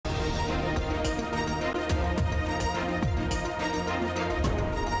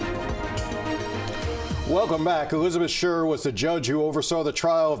Welcome back. Elizabeth Scherer was the judge who oversaw the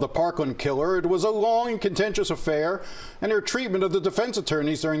trial of the Parkland killer. It was a long and contentious affair, and her treatment of the defense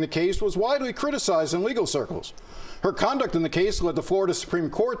attorneys during the case was widely criticized in legal circles. Her conduct in the case led the Florida Supreme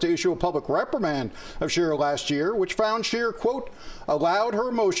Court to issue a public reprimand of Scherer last year, which found Scherer, quote, allowed her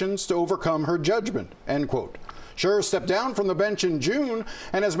emotions to overcome her judgment, end quote. Scherer stepped down from the bench in June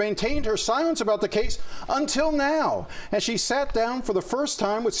and has maintained her silence about the case until now, as she sat down for the first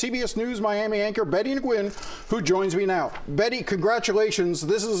time with CBS News Miami anchor Betty Nguyen, who joins me now. Betty, congratulations.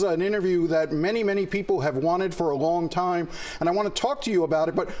 This is an interview that many people have wanted for a long time, and I want to talk to you about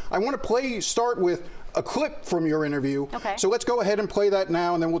it, but I want to start with a clip from your interview. Okay. So let's go ahead and play that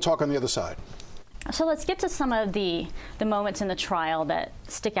now, and then we'll talk on the other side. So let's get to some of the moments in the trial that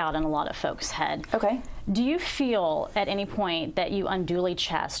stick out in a lot of folks' head. Okay. Do you feel at any point that you unduly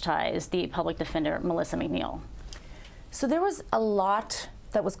chastised the public defender, Melissa McNeil? So there was a lot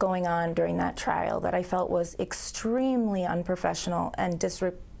that was going on during that trial that I felt was extremely unprofessional and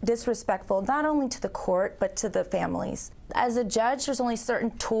disrespectful, not only to the court, but to the families. As a judge, there's only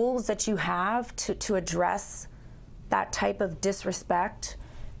certain tools that you have to address that type of disrespect.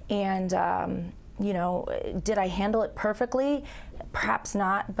 And, you know, did I handle it perfectly? Perhaps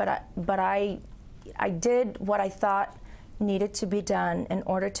not, but I did what I thought needed to be done in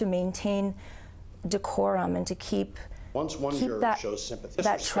order to maintain decorum and to keep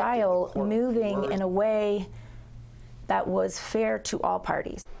that trial moving in a way that was fair to all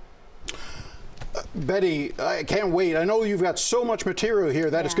parties. Betty, I can't wait. I know you've got so much material here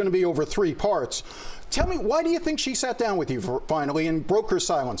that it's going to be over 3 parts. Tell me, why do you think she sat down with you finally and broke her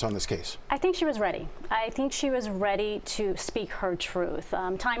silence on this case? I think she was ready. I think she was ready to speak her truth.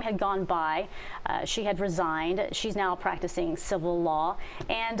 Time had gone by. She had resigned. She's now practicing civil law.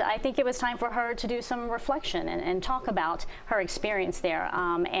 And I think it was time for her to do some reflection and talk about her experience there.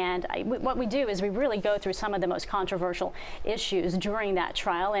 What we do is we really go through some of the most controversial issues during that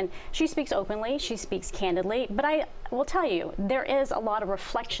trial. And she speaks openly. She speaks candidly. But I will tell you, there is a lot of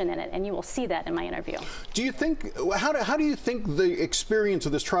reflection in it, and you will see that in my interview. Do you think, how do you think the experience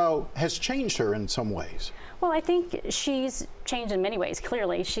of this trial has changed her in some ways? Well, I think she's changed in many ways,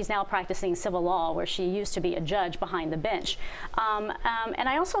 clearly. She's now practicing civil law, where she used to be a judge behind the bench. And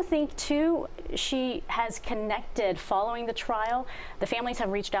I also think, too, she has connected following the trial. The families have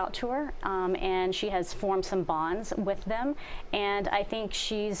reached out to her, and she has formed some bonds with them. And I think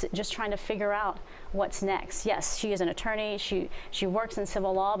she's just trying to figure out what's next. Yes, she is an attorney. She works in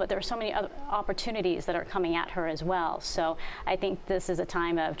civil law, but there are so many other opportunities that are coming at her as well. So I think this is a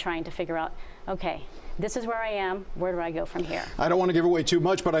time of trying to figure out, okay, this is where I am. Where do I go from here? I don't want to give away too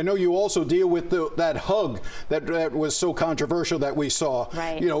much, but I know you also deal with that hug that was so controversial that we saw.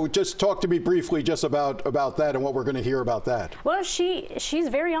 Right. You know, just talk to me briefly just about that and what we're going to hear about that. Well, she's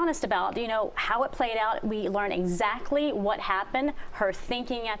very honest about, you know, how it played out. We learn exactly what happened, her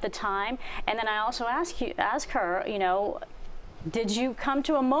thinking at the time, and then I also ask her, you know, did you come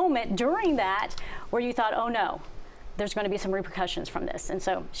to a moment during that where you thought, oh no, there's going to be some repercussions from this? And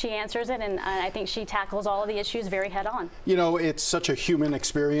so she answers it, and I think she tackles all of the issues very head on. You know, it's such a human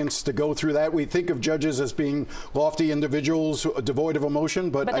experience to go through that. We think of judges as being lofty individuals devoid of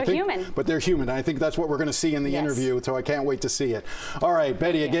emotion, but they're human. But they're human. And I think that's what we're going to see in the interview, so I can't wait to see it. All right,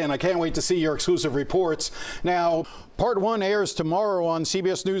 Betty, again, I can't wait to see your exclusive reports. Now, Part 1 airs tomorrow on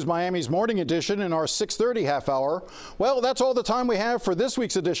CBS News Miami's Morning Edition in our 6:30 half hour. Well, that's all the time we have for this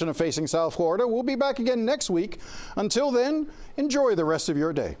week's edition of Facing South Florida. We'll be back again next week. Until then, enjoy the rest of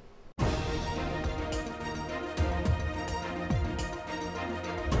your day.